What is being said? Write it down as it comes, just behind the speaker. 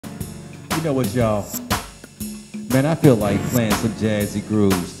You know what, y'all? Man, I feel like playing some jazzy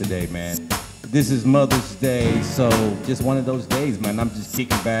grooves today, man. This is Mother's Day, so just one of those days, man. I'm just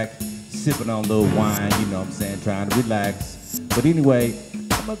kicking back, sipping on a little wine, you know what I'm saying, trying to relax. But anyway,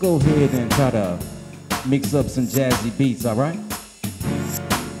 I'm gonna go ahead and try to mix up some jazzy beats, all right?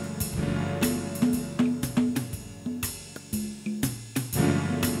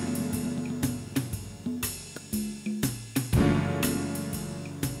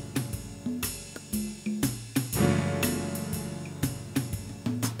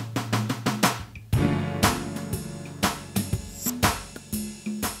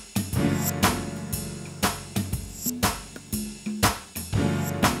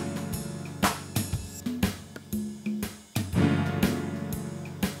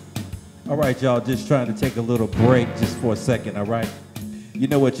 All right, y'all, just trying to take a little break just for a second, all right? You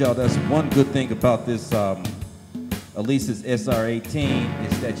know what, y'all, that's one good thing about this Alesis SR-18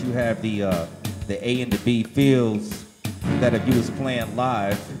 is that you have the A and the B fills that if you was playing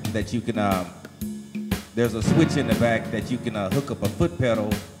live, that you can, there's a switch in the back that you can hook up a foot pedal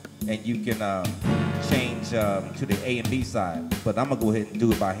and you can change to the A and B side. But I'm gonna go ahead and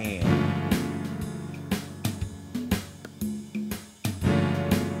do it by hand.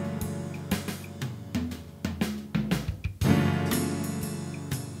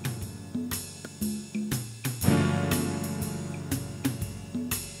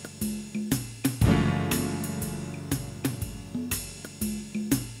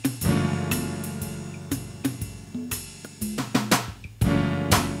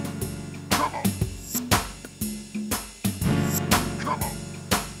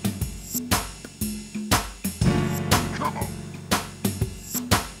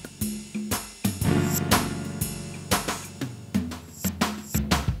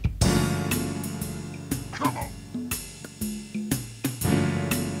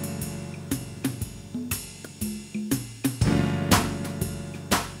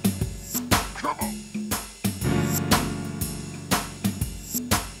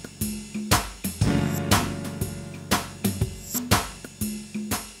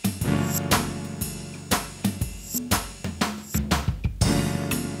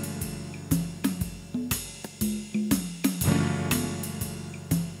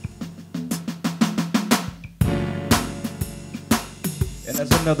 And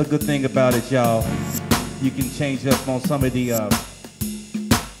that's another good thing about it, y'all. You can change up on some of the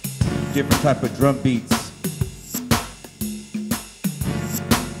different type of drum beats.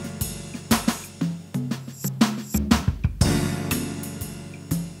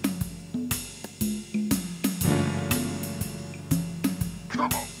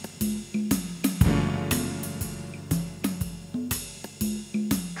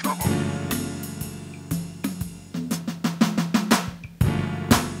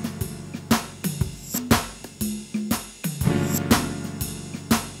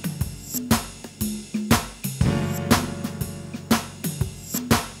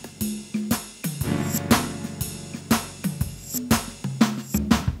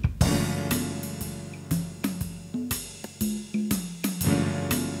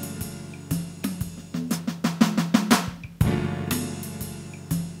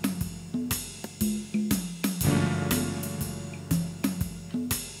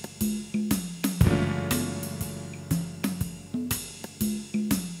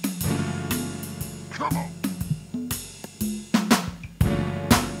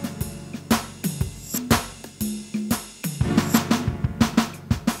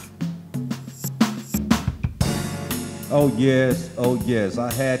 Oh yes,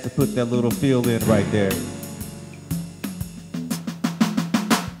 I had to put that little feel in right there.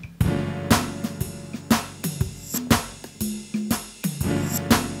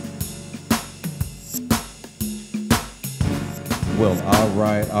 Well,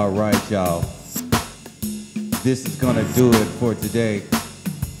 all right, y'all. This is gonna do it for today.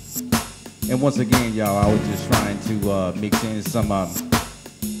 And once again, y'all, I was just trying to mix in some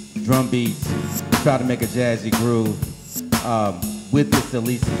drum beats, try to make a jazzy groove. With this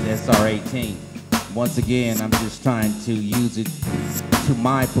Alesis SR-18. Once again, I'm just trying to use it to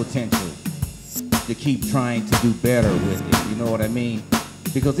my potential to keep trying to do better with it, you know what I mean?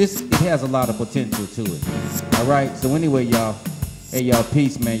 Because it has a lot of potential to it. All right, so anyway, y'all, hey, y'all,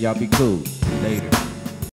 peace, man, y'all be cool.